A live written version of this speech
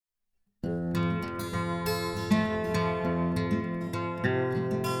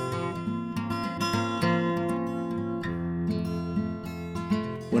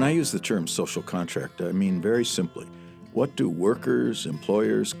When I use the term social contract, I mean very simply, what do workers,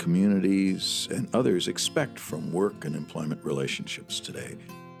 employers, communities, and others expect from work and employment relationships today?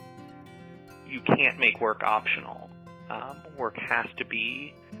 You can't make work optional. Work has to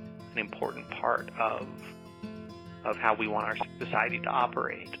be an important part of how we want our society to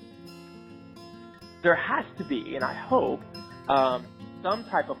operate. There has to be, and I hope, some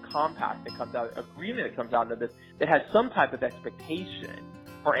type of compact that comes out, agreement that comes out of this that has some type of expectation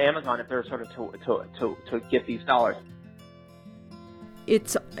for Amazon if they're sort of to get these dollars.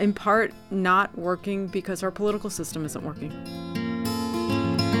 It's in part not working because our political system isn't working.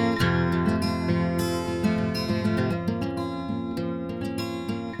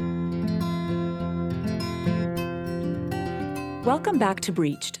 Welcome back to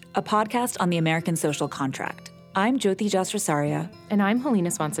Breached, a podcast on the American social contract. I'm Jyoti Jasrasaria. And I'm Helena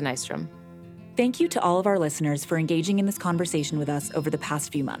Swanson-Nystrom. Thank you to all of our listeners for engaging in this conversation with us over the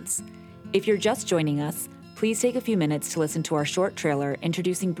past few months. If you're just joining us, please take a few minutes to listen to our short trailer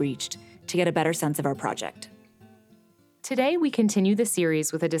introducing Breached to get a better sense of our project. Today, we continue the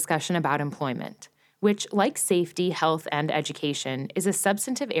series with a discussion about employment, which, like safety, health, and education, is a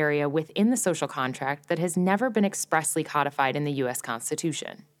substantive area within the social contract that has never been expressly codified in the U.S.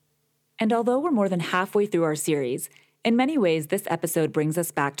 Constitution. And although we're more than halfway through our series, in many ways, this episode brings us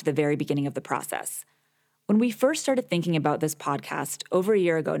back to the very beginning of the process. When we first started thinking about this podcast over a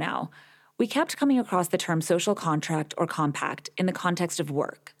year ago now, we kept coming across the term social contract or compact in the context of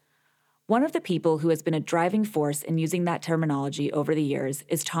work. One of the people who has been a driving force in using that terminology over the years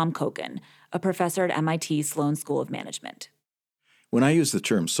is Tom Koken, a professor at MIT Sloan School of Management. When I use the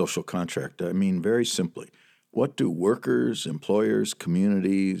term social contract, I mean very simply, what do workers, employers,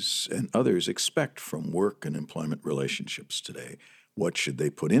 communities, and others expect from work and employment relationships today? What should they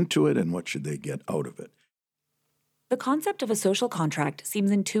put into it and what should they get out of it? The concept of a social contract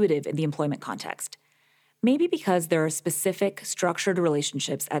seems intuitive in the employment context. Maybe because there are specific, structured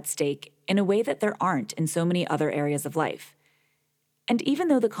relationships at stake in a way that there aren't in so many other areas of life. And even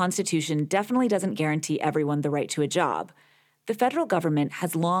though the Constitution definitely doesn't guarantee everyone the right to a job, the federal government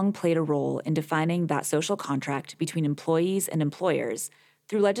has long played a role in defining that social contract between employees and employers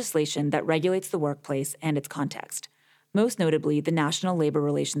through legislation that regulates the workplace and its context, most notably the National Labor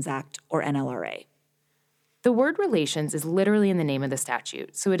Relations Act, or NLRA. The word relations is literally in the name of the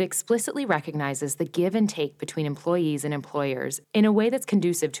statute, so it explicitly recognizes the give and take between employees and employers in a way that's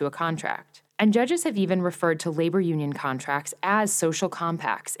conducive to a contract. And judges have even referred to labor union contracts as social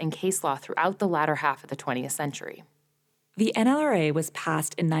compacts in case law throughout the latter half of the 20th century. The NLRA was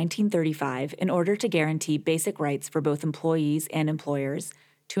passed in 1935 in order to guarantee basic rights for both employees and employers,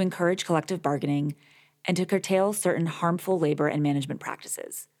 to encourage collective bargaining, and to curtail certain harmful labor and management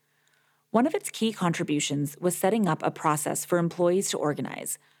practices. One of its key contributions was setting up a process for employees to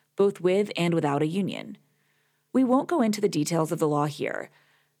organize, both with and without a union. We won't go into the details of the law here,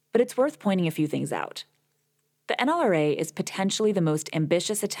 but it's worth pointing a few things out. The NLRA is potentially the most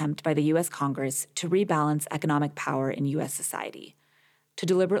ambitious attempt by the U.S. Congress to rebalance economic power in U.S. society, to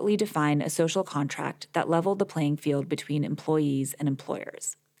deliberately define a social contract that leveled the playing field between employees and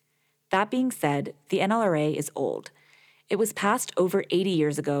employers. That being said, the NLRA is old. It was passed over 80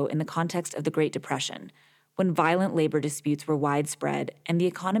 years ago in the context of the Great Depression, when violent labor disputes were widespread and the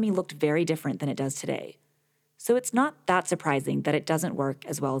economy looked very different than it does today. So it's not that surprising that it doesn't work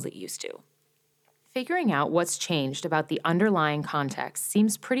as well as it used to. Figuring out what's changed about the underlying context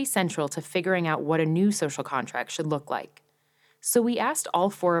seems pretty central to figuring out what a new social contract should look like. So we asked all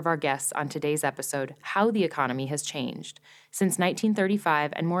four of our guests on today's episode how the economy has changed since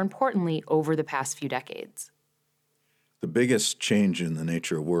 1935 and, more importantly, over the past few decades. The biggest change in the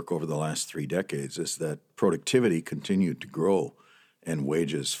nature of work over the last 3 decades is that productivity continued to grow and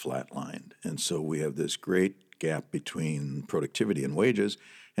wages flatlined. And so we have this great gap between productivity and wages,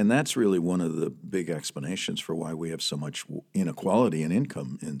 and that's really one of the big explanations for why we have so much inequality in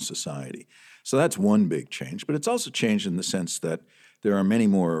income in society. So that's one big change, but it's also changed in the sense that there are many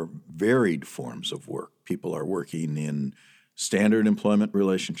more varied forms of work. People are working in standard employment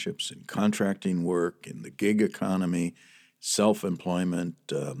relationships, in contracting work, in the gig economy, self-employment,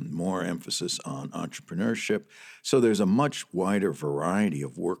 more emphasis on entrepreneurship. So there's a much wider variety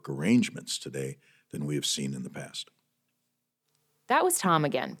of work arrangements today than we have seen in the past. That was Tom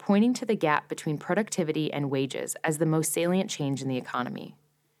again, pointing to the gap between productivity and wages as the most salient change in the economy.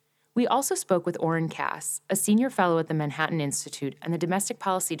 We also spoke with Oren Cass, a senior fellow at the Manhattan Institute and the domestic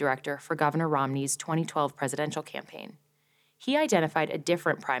policy director for Governor Romney's 2012 presidential campaign. He identified a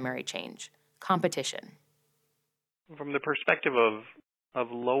different primary change: competition. From the perspective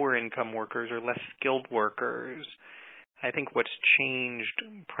of lower income workers or less skilled workers, I think what's changed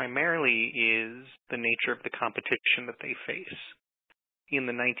primarily is the nature of the competition that they face. In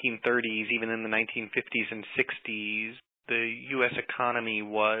the 1930s, even in the 1950s and 60s, the U.S. economy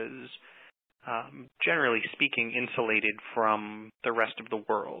was, generally speaking, insulated from the rest of the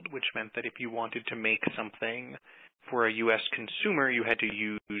world, which meant that if you wanted to make something for a U.S. consumer, you had to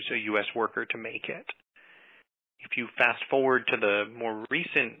use a U.S. worker to make it. If you fast forward to the more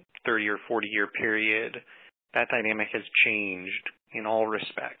recent 30 or 40-year period, that dynamic has changed in all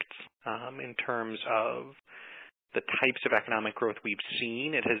respects. In terms of the types of economic growth we've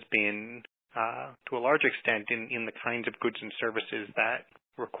seen, it has been, to a large extent, in the kinds of goods and services that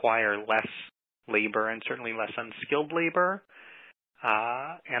require less labor and certainly less unskilled labor.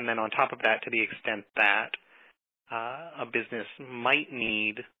 And then on top of that, to the extent that a business might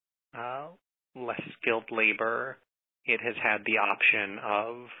need less skilled labor, it has had the option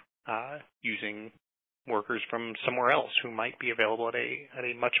of using workers from somewhere else who might be available at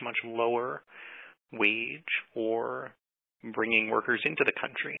a much, much lower wage, or bringing workers into the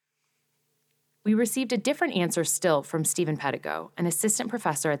country. We received a different answer still from Stephen Pedigo, an assistant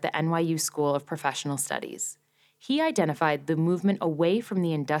professor at the NYU School of Professional Studies. He identified the movement away from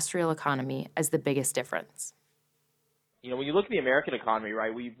the industrial economy as the biggest difference. When you look at the American economy,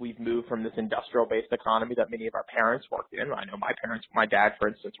 right, we've moved from this industrial-based economy that many of our parents worked in. I know my dad, for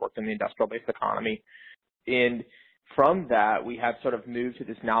instance, worked in the industrial-based economy. And from that, we have sort of moved to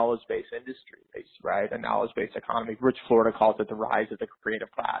this knowledge-based industry, right, a knowledge-based economy. Rich Florida calls it the rise of the creative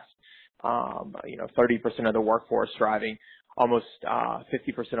class. 30% of the workforce driving almost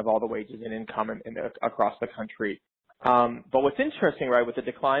 50% of all the wages and income across the country. But what's interesting, right, with the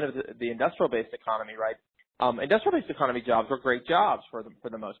decline of the industrial-based economy, right, industrial-based economy jobs were great jobs for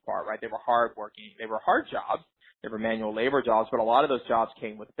the most part, right? They were hard-working. They were hard jobs. They were manual labor jobs, but a lot of those jobs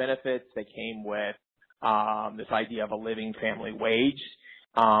came with benefits. They came with this idea of a living family wage.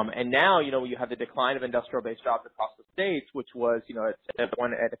 And now, you have the decline of industrial-based jobs across the states, which was, at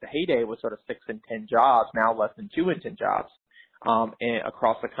the heyday was sort of 6 in 10 jobs, now less than 2 in 10 jobs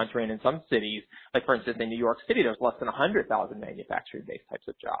across the country and in some cities. Like, for instance, in New York City, there's less than 100,000 manufacturing-based types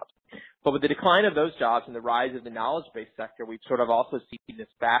of jobs. But with the decline of those jobs and the rise of the knowledge-based sector, we've sort of also seen this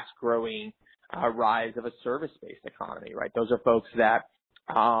fast-growing rise of a service-based economy, right? Those are folks that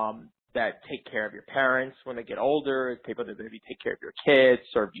take care of your parents when they get older, people that maybe take care of your kids,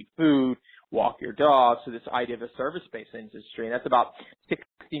 serve you food, walk your dog. So this idea of a service-based industry, and that's about 60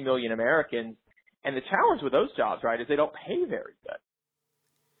 million Americans. And the challenge with those jobs, right, is they don't pay very good.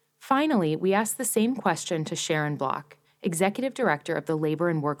 Finally, we asked the same question to Sharon Block, Executive Director of the Labor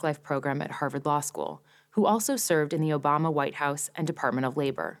and Work-Life Program at Harvard Law School, who also served in the Obama White House and Department of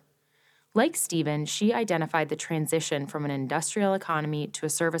Labor. Like Stephen, she identified the transition from an industrial economy to a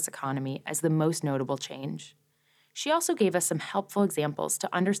service economy as the most notable change. She also gave us some helpful examples to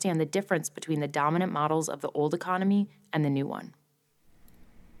understand the difference between the dominant models of the old economy and the new one.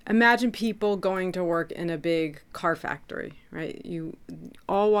 Imagine people going to work in a big car factory, right? You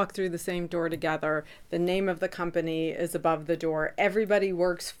all walk through the same door together. The name of the company is above the door. Everybody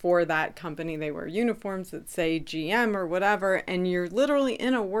works for that company. They wear uniforms that say GM or whatever, and you're literally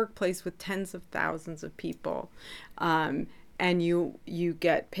in a workplace with tens of thousands of people. And you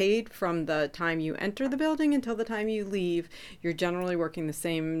get paid from the time you enter the building until the time you leave. You're generally working the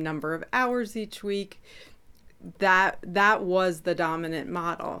same number of hours each week. That was the dominant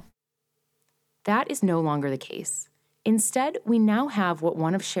model. That is no longer the case. Instead, we now have what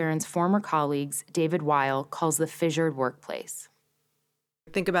one of Sharon's former colleagues, David Weil, calls the fissured workplace.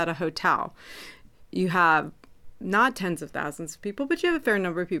 Think about a hotel. You have not tens of thousands of people, but you have a fair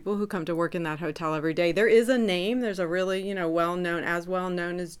number of people who come to work in that hotel every day. There is a name. There's a really, well-known as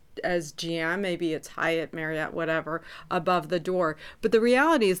GM, maybe it's Hyatt, Marriott, whatever, above the door. But the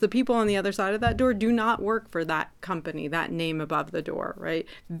reality is the people on the other side of that door do not work for that company, that name above the door, right?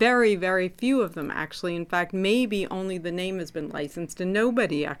 Very, very few of them actually. In fact, maybe only the name has been licensed and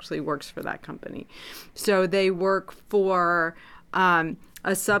nobody actually works for that company. So they work for a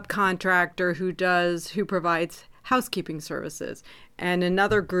subcontractor who provides housekeeping services, and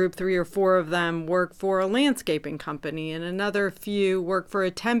another group, 3 or 4 of them, work for a landscaping company, and another few work for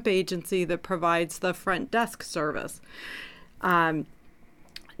a temp agency that provides the front desk service.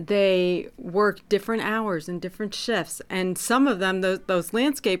 They work different hours and different shifts, and some of them, those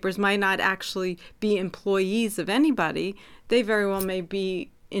landscapers, might not actually be employees of anybody. They very well may be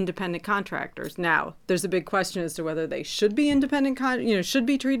independent contractors. Now, there's a big question as to whether they should be should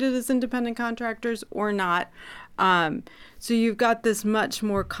be treated as independent contractors or not. So you've got this much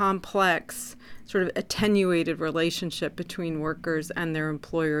more complex, sort of attenuated relationship between workers and their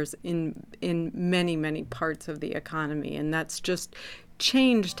employers in many, many parts of the economy. And that's just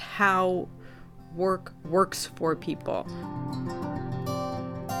changed how work works for people.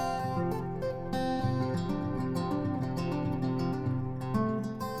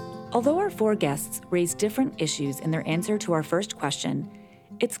 Although our four guests raised different issues in their answer to our first question,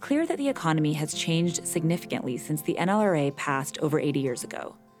 it's clear that the economy has changed significantly since the NLRA passed over 80 years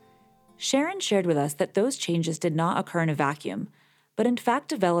ago. Sharon shared with us that those changes did not occur in a vacuum, but in fact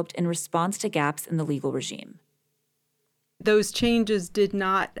developed in response to gaps in the legal regime. Those changes did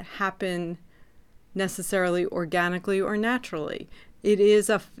not happen necessarily organically or naturally. It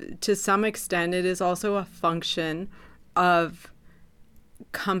is, to some extent, it is also a function of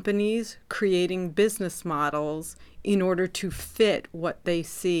companies creating business models in order to fit what they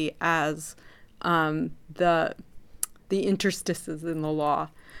see as the interstices in the law,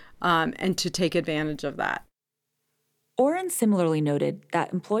 and to take advantage of that. Oren similarly noted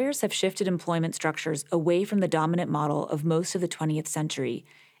that employers have shifted employment structures away from the dominant model of most of the 20th century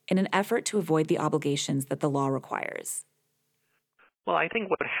in an effort to avoid the obligations that the law requires. Well, I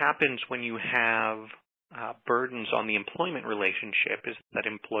think what happens when you have burdens on the employment relationship is that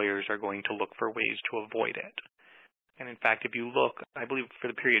employers are going to look for ways to avoid it. And in fact, if you look, I believe for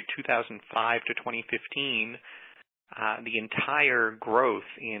the period 2005 to 2015, the entire growth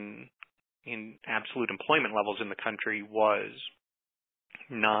in absolute employment levels in the country was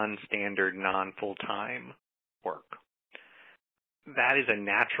non-standard, non-full-time work. That is a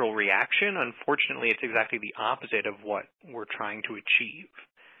natural reaction. Unfortunately, it's exactly the opposite of what we're trying to achieve.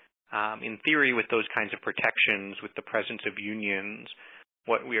 In theory, with those kinds of protections, with the presence of unions,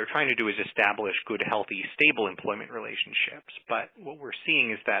 what we are trying to do is establish good, healthy, stable employment relationships. But what we're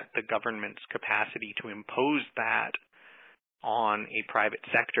seeing is that the government's capacity to impose that on a private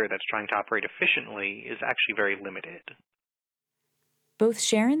sector that's trying to operate efficiently is actually very limited. Both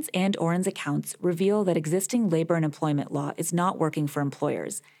Sharon's and Oren's accounts reveal that existing labor and employment law is not working for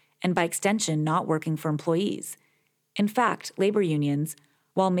employers, and by extension, not working for employees. In fact, labor unions,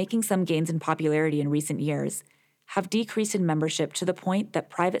 while making some gains in popularity in recent years, have decreased in membership to the point that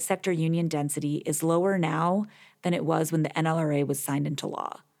private sector union density is lower now than it was when the NLRA was signed into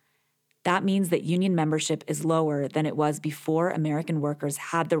law. That means that union membership is lower than it was before American workers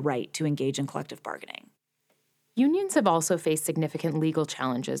had the right to engage in collective bargaining. Unions have also faced significant legal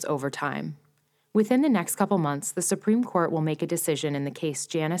challenges over time. Within the next couple months, the Supreme Court will make a decision in the case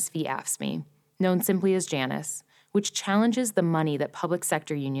Janus v. AFSCME, known simply as Janus, which challenges the money that public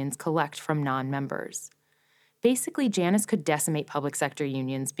sector unions collect from non-members. Basically, Janus could decimate public sector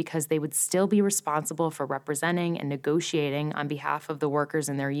unions because they would still be responsible for representing and negotiating on behalf of the workers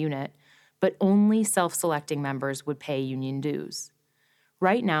in their unit, but only self-selecting members would pay union dues.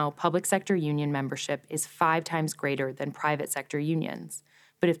 Right now, public sector union membership is 5 times greater than private sector unions,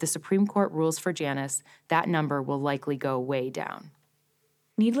 but if the Supreme Court rules for Janus, that number will likely go way down.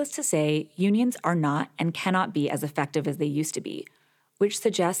 Needless to say, unions are not and cannot be as effective as they used to be, which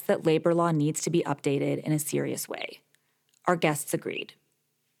suggests that labor law needs to be updated in a serious way. Our guests agreed.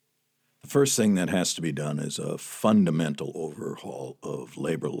 The first thing that has to be done is a fundamental overhaul of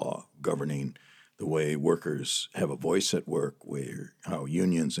labor law governing the way workers have a voice at work, how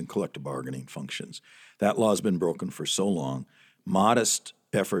unions and collective bargaining functions. That law has been broken for so long. Modest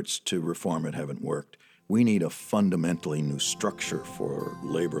efforts to reform it haven't worked. We need a fundamentally new structure for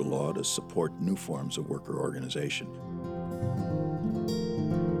labor law to support new forms of worker organization.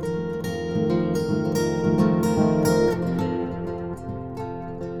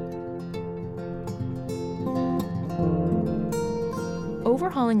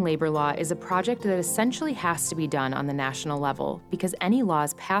 Overhauling labor law is a project that essentially has to be done on the national level because any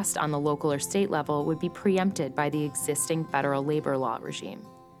laws passed on the local or state level would be preempted by the existing federal labor law regime.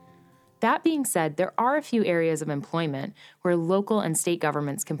 That being said, there are a few areas of employment where local and state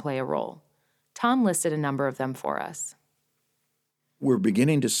governments can play a role. Tom listed a number of them for us. We're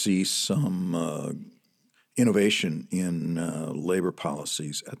beginning to see some innovation in labor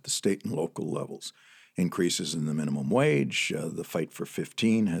policies at the state and local levels. Increases in the minimum wage. The Fight for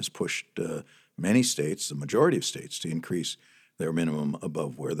 15 has pushed many states, the majority of states, to increase their minimum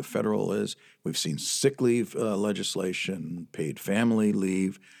above where the federal is. We've seen sick leave legislation, paid family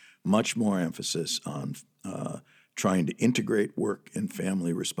leave, much more emphasis on trying to integrate work and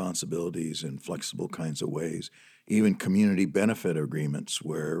family responsibilities in flexible kinds of ways, even community benefit agreements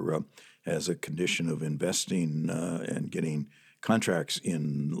where, as a condition of investing and getting contracts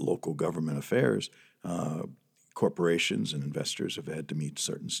in local government affairs, corporations and investors have had to meet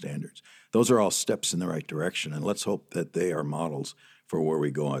certain standards. Those are all steps in the right direction, and let's hope that they are models for where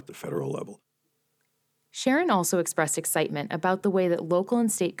we go at the federal level. Sharon also expressed excitement about the way that local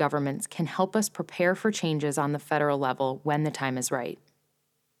and state governments can help us prepare for changes on the federal level when the time is right.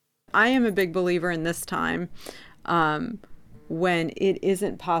 I am a big believer in this time when it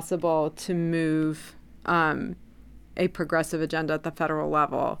isn't possible to move a progressive agenda at the federal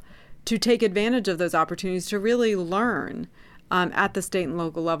level, to take advantage of those opportunities to really learn at the state and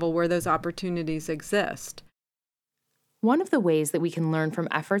local level where those opportunities exist. One of the ways that we can learn from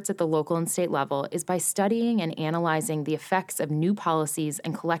efforts at the local and state level is by studying and analyzing the effects of new policies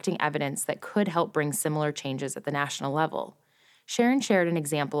and collecting evidence that could help bring similar changes at the national level. Sharon shared an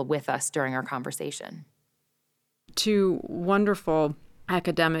example with us during our conversation. Two wonderful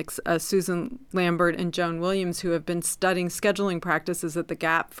academics, Susan Lambert and Joan Williams, who have been studying scheduling practices at the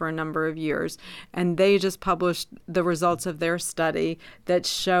Gap for a number of years. And they just published the results of their study that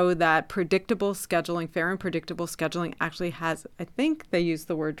show that predictable scheduling, fair and predictable scheduling actually has, I think they use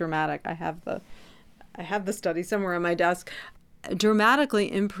the word dramatic. I have the study somewhere on my desk. Dramatically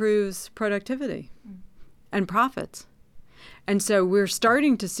improves productivity and profits. And so we're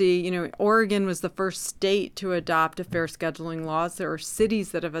starting to see, Oregon was the first state to adopt a fair scheduling laws. There are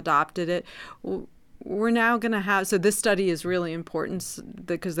cities that have adopted it. We're now going to have, so this study is really important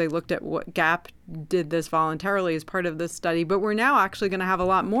because they looked at what Gap did this voluntarily as part of this study, but we're now actually going to have a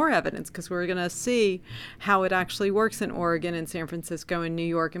lot more evidence because we're going to see how it actually works in Oregon and San Francisco and New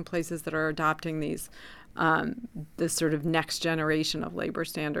York and places that are adopting these, this sort of next generation of labor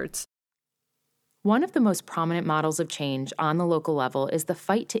standards. One of the most prominent models of change on the local level is the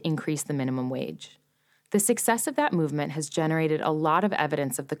fight to increase the minimum wage. The success of that movement has generated a lot of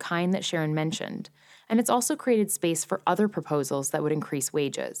evidence of the kind that Sharon mentioned, and it's also created space for other proposals that would increase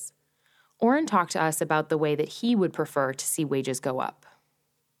wages. Orrin talked to us about the way that he would prefer to see wages go up.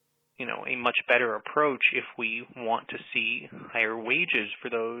 A much better approach if we want to see higher wages for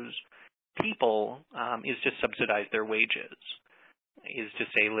those people is to subsidize their wages. Is to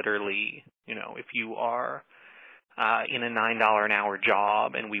say literally, if you are in a $9 an hour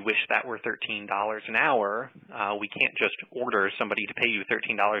job and we wish that were $13 an hour, we can't just order somebody to pay you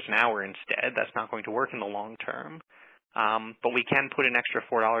 $13 an hour instead. That's not going to work in the long term. But we can put an extra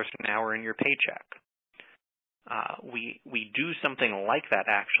 $4 an hour in your paycheck. We do something like that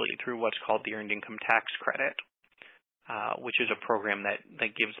actually through what's called the Earned Income Tax Credit, which is a program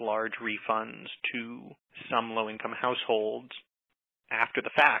that gives large refunds to some low-income households after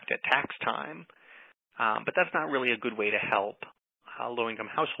the fact at tax time, but that's not really a good way to help low-income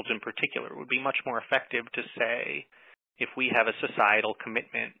households in particular. It would be much more effective to say if we have a societal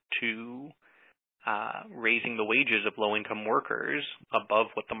commitment to raising the wages of low-income workers above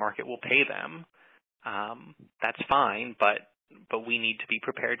what the market will pay them, that's fine, but we need to be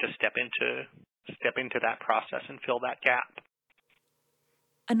prepared to step into that process and fill that gap.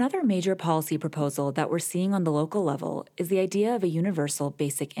 Another major policy proposal that we're seeing on the local level is the idea of a universal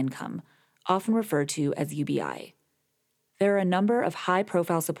basic income, often referred to as UBI. There are a number of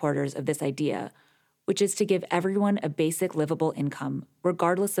high-profile supporters of this idea, which is to give everyone a basic livable income,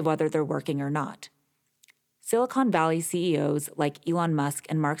 regardless of whether they're working or not. Silicon Valley CEOs like Elon Musk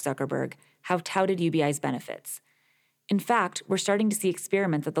and Mark Zuckerberg have touted UBI's benefits. In fact, we're starting to see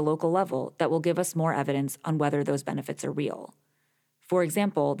experiments at the local level that will give us more evidence on whether those benefits are real. For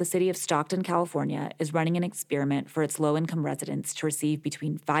example, the city of Stockton, California, is running an experiment for its low-income residents to receive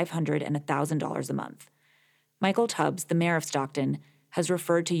between $500 and $1,000 a month. Michael Tubbs, the mayor of Stockton, has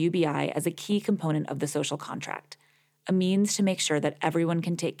referred to UBI as a key component of the social contract, a means to make sure that everyone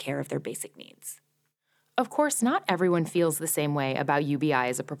can take care of their basic needs. Of course, not everyone feels the same way about UBI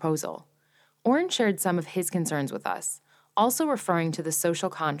as a proposal. Orrin shared some of his concerns with us, also referring to the social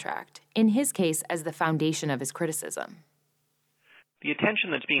contract, in his case as the foundation of his criticism. The attention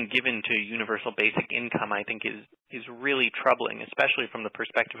that's being given to universal basic income, I think, is really troubling, especially from the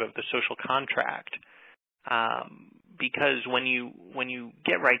perspective of the social contract, because when you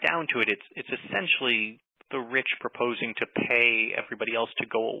get right down to it, it's essentially the rich proposing to pay everybody else to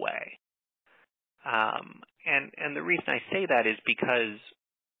go away. And the reason I say that is because,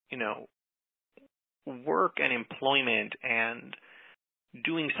 work and employment and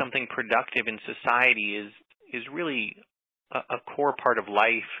doing something productive in society is really a core part of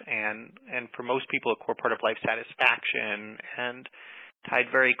life, and for most people a core part of life satisfaction, and tied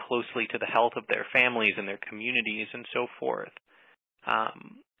very closely to the health of their families and their communities and so forth.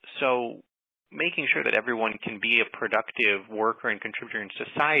 So making sure that everyone can be a productive worker and contributor in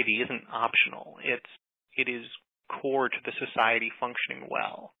society isn't optional. It is core to the society functioning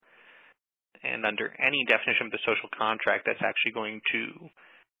well. and under any definition of the social contract that's actually going to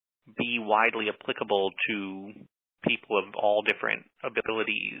be widely applicable to people of all different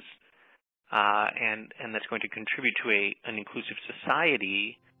abilities, and that's going to contribute to an inclusive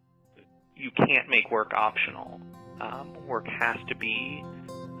society, you can't make work optional. Work has to be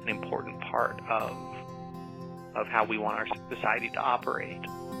an important part of how we want our society to operate.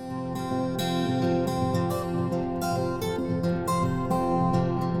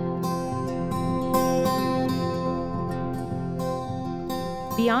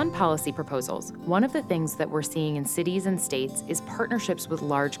 Beyond policy proposals, one of the things that we're seeing in cities and states is partnerships with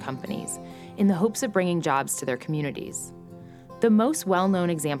large companies in the hopes of bringing jobs to their communities. The most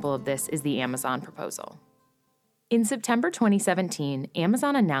well-known example of this is the Amazon proposal. In September 2017,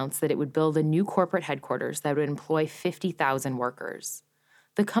 Amazon announced that it would build a new corporate headquarters that would employ 50,000 workers.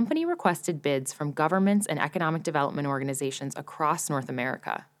 The company requested bids from governments and economic development organizations across North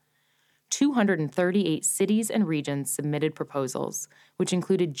America. 238 cities and regions submitted proposals, which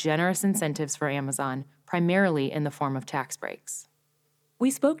included generous incentives for Amazon, primarily in the form of tax breaks. We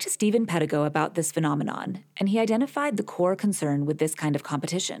spoke to Stephen Pedigo about this phenomenon, and he identified the core concern with this kind of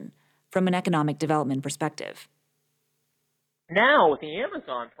competition from an economic development perspective. Now, with the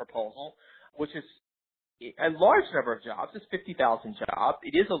Amazon proposal, which is a large number of jobs, it's 50,000 jobs.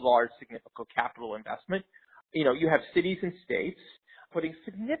 It is a large, significant capital investment. You have cities and states putting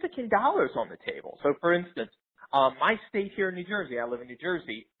significant dollars on the table. So, for instance, my state here in New Jersey, I live in New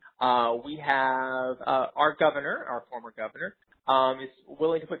Jersey, we have our governor, our former governor, is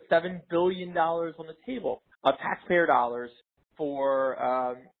willing to put $7 billion on the table of taxpayer dollars for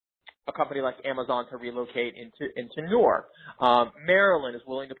a company like Amazon to relocate into Newark. Maryland is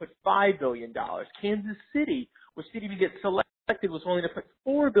willing to put $5 billion. Kansas City, which didn't even get selected, was willing to put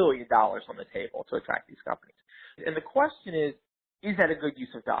 $4 billion on the table to attract these companies. And the question is that a good use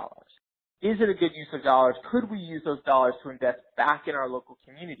of dollars? Is it a good use of dollars? Could we use those dollars to invest back in our local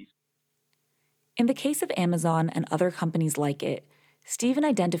communities? In the case of Amazon and other companies like it, Stephen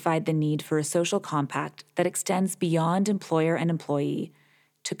identified the need for a social compact that extends beyond employer and employee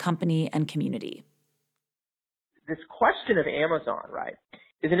to company and community. This question of Amazon, right,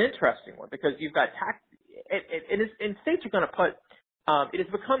 is an interesting one because you've got tax, and states are going to put, it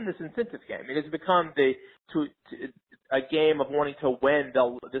has become this incentive game. It has become a game of wanting to win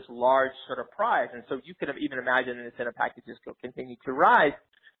this large sort of prize. And so you could have even imagined an incentive packages will continue to rise.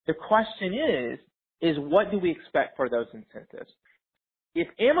 The question is what do we expect for those incentives? If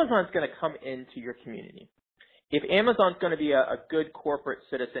Amazon's going to come into your community, if Amazon's going to be a good corporate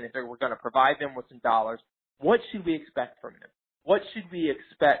citizen, if we're going to provide them with some dollars, what should we expect from them? What should we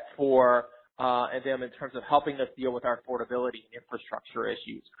expect for them in terms of helping us deal with our affordability and infrastructure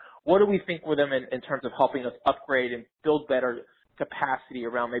issues? What do we think with them in terms of helping us upgrade and build better capacity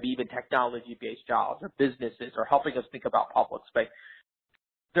around maybe even technology-based jobs or businesses, or helping us think about public space?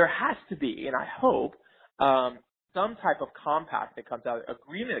 There has to be, and I hope, some type of compact that comes out,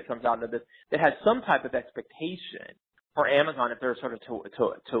 agreement that comes out of this that has some type of expectation for Amazon if they're sort of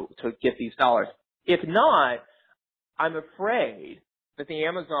to get these dollars. If not, I'm afraid that the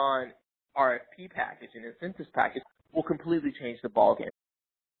Amazon RFP package and incentives package will completely change the ballgame.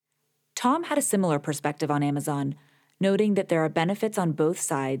 Tom had a similar perspective on Amazon, noting that there are benefits on both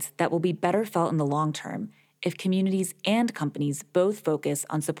sides that will be better felt in the long term if communities and companies both focus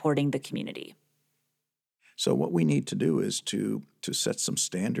on supporting the community. So what we need to do is to set some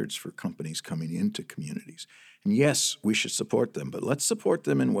standards for companies coming into communities. And yes, we should support them, but let's support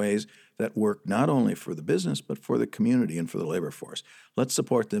them in ways that work not only for the business, but for the community and for the labor force. Let's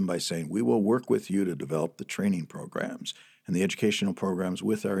support them by saying, we will work with you to develop the training programs and the educational programs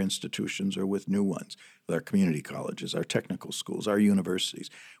with our institutions or with new ones, with our community colleges, our technical schools, our universities.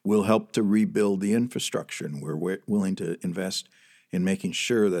 We'll help to rebuild the infrastructure, and we're willing to invest in making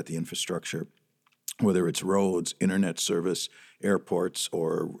sure that the infrastructure, whether it's roads, internet service, airports,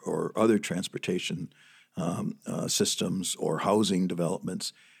 or other transportation systems or housing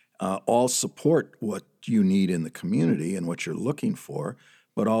developments, all support what you need in the community and what you're looking for,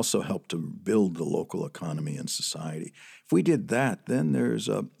 but also help to build the local economy and society. If we did that,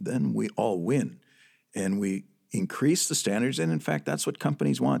 then we all win, and we increase the standards. And in fact, that's what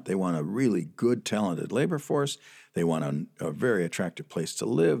companies want. They want a really good, talented labor force. They want a very attractive place to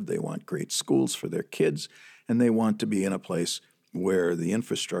live. They want great schools for their kids, and they want to be in a place where the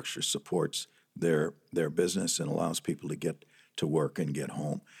infrastructure supports their business and allows people to get to work and get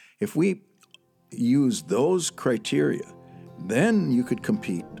home. If we use those criteria, then you could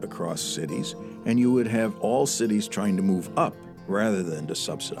compete across cities, and you would have all cities trying to move up rather than to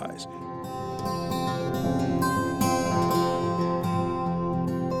subsidize.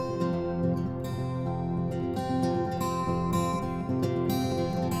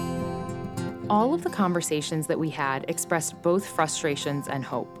 All of the conversations that we had expressed both frustrations and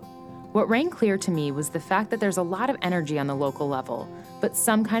hope. What rang clear to me was the fact that there's a lot of energy on the local level, but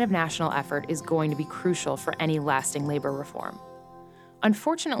some kind of national effort is going to be crucial for any lasting labor reform.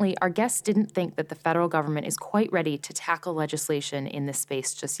 Unfortunately, our guests didn't think that the federal government is quite ready to tackle legislation in this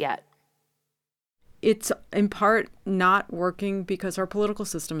space just yet. It's in part not working because our political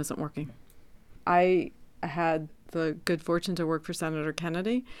system isn't working. I had the good fortune to work for Senator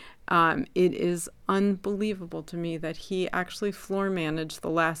Kennedy. It is unbelievable to me that he actually floor managed the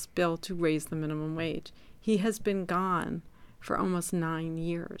last bill to raise the minimum wage. He has been gone for almost 9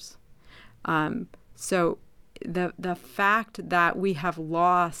 years. So the fact that we have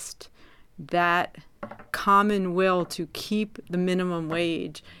lost that common will to keep the minimum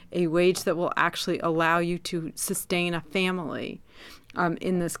wage, a wage that will actually allow you to sustain a family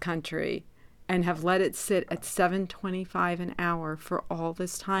in this country, and have let it sit at $7.25 an hour for all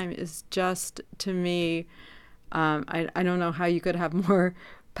this time is just, to me, I don't know how you could have more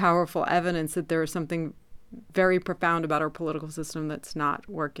powerful evidence that there is something very profound about our political system that's not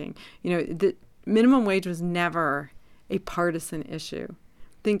working. You know, the minimum wage was never a partisan issue.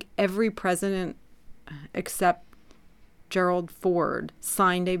 I think every president except Gerald Ford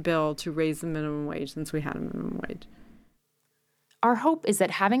signed a bill to raise the minimum wage since we had a minimum wage. Our hope is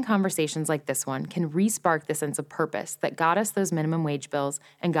that having conversations like this one can re-spark the sense of purpose that got us those minimum wage bills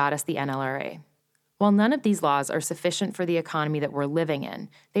and got us the NLRA. While none of these laws are sufficient for the economy that we're living in,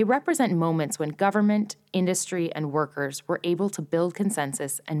 they represent moments when government, industry, and workers were able to build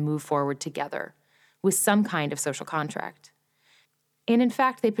consensus and move forward together with some kind of social contract. And in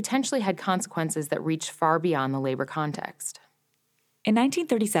fact, they potentially had consequences that reached far beyond the labor context. In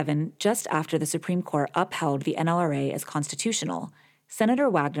 1937, just after the Supreme Court upheld the NLRA as constitutional, Senator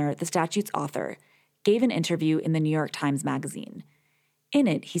Wagner, the statute's author, gave an interview in the New York Times Magazine. In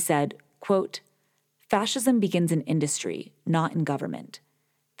it, he said, quote, "Fascism begins in industry, not in government.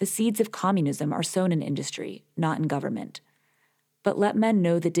 The seeds of communism are sown in industry, not in government. But let men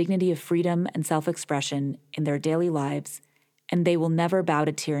know the dignity of freedom and self-expression in their daily lives, and they will never bow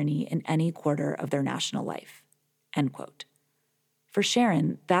to tyranny in any quarter of their national life." End quote. For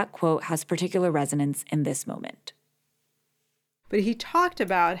Sharon, that quote has particular resonance in this moment. But he talked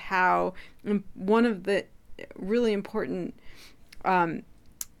about how one of the really important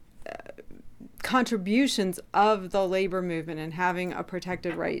contributions of the labor movement and having a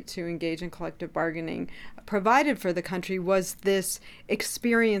protected right to engage in collective bargaining provided for the country was this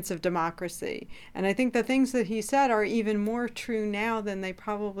experience of democracy. And I think the things that he said are even more true now than they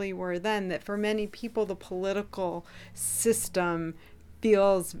probably were then, that for many people the political system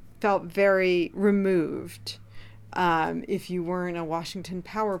felt very removed. If you weren't a Washington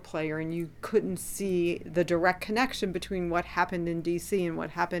Power player and you couldn't see the direct connection between what happened in D.C. and what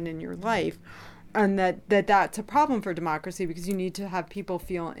happened in your life, and that's a problem for democracy because you need to have people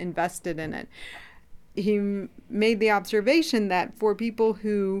feel invested in it. He made the observation that for people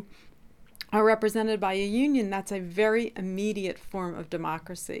who are represented by a union, that's a very immediate form of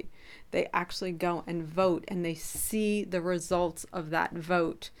democracy. They actually go and vote, and they see the results of that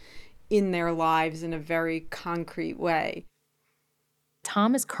vote in their lives in a very concrete way.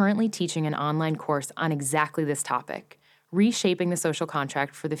 Tom is currently teaching an online course on exactly this topic, Reshaping the Social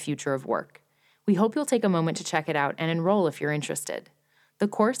Contract for the Future of Work. We hope you'll take a moment to check it out and enroll if you're interested. The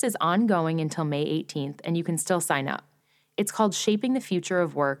course is ongoing until May 18th, and you can still sign up. It's called Shaping the Future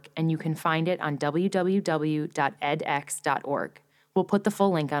of Work, and you can find it on www.edx.org. We'll put the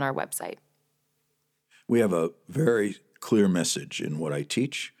full link on our website. We have a very clear message in what I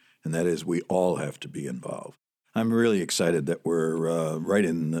teach, and that is we all have to be involved. I'm really excited that we're right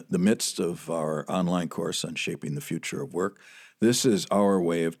in the midst of our online course on Shaping the Future of Work. This is our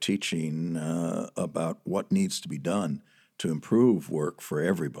way of teaching about what needs to be done to improve work for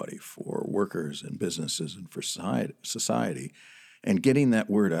everybody, for workers and businesses and for society, and getting that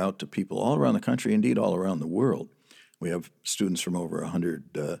word out to people all around the country, indeed all around the world. We have students from over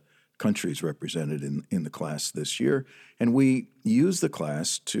 100 countries represented in the class this year, and we use the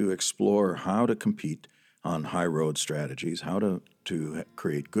class to explore how to compete on high road strategies, how to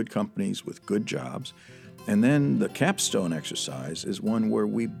create good companies with good jobs. And then the capstone exercise is one where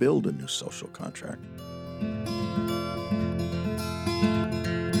we build a new social contract.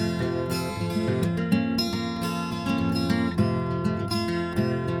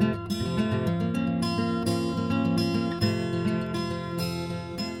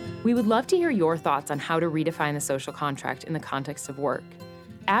 We would love to hear your thoughts on how to redefine the social contract in the context of work.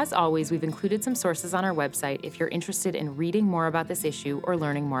 As always, we've included some sources on our website if you're interested in reading more about this issue or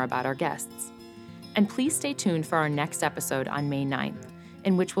learning more about our guests. And please stay tuned for our next episode on May 9th.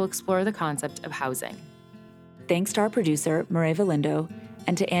 in which we'll explore the concept of housing. Thanks to our producer, Murray Valindo,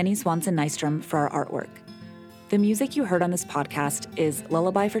 and to Annie Swanson-Nystrom for our artwork. The music you heard on this podcast is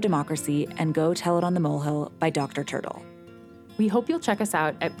Lullaby for Democracy and Go Tell It on the Molehill by Dr. Turtle. We hope you'll check us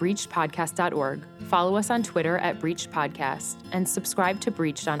out at breachedpodcast.org, follow us on Twitter at Breached Podcast, and subscribe to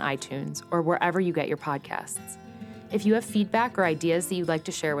Breached on iTunes or wherever you get your podcasts. If you have feedback or ideas that you'd like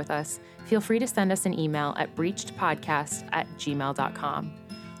to share with us, feel free to send us an email at breachedpodcast@gmail.com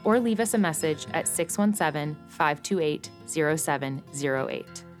or leave us a message at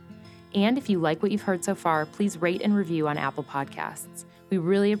 617-528-0708. And if you like what you've heard so far, please rate and review on Apple Podcasts. We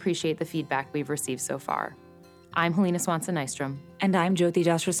really appreciate the feedback we've received so far. I'm Helena Swanson-Nystrom. And I'm Jyoti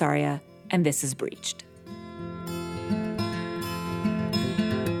Dasrasaria, and this is Breached.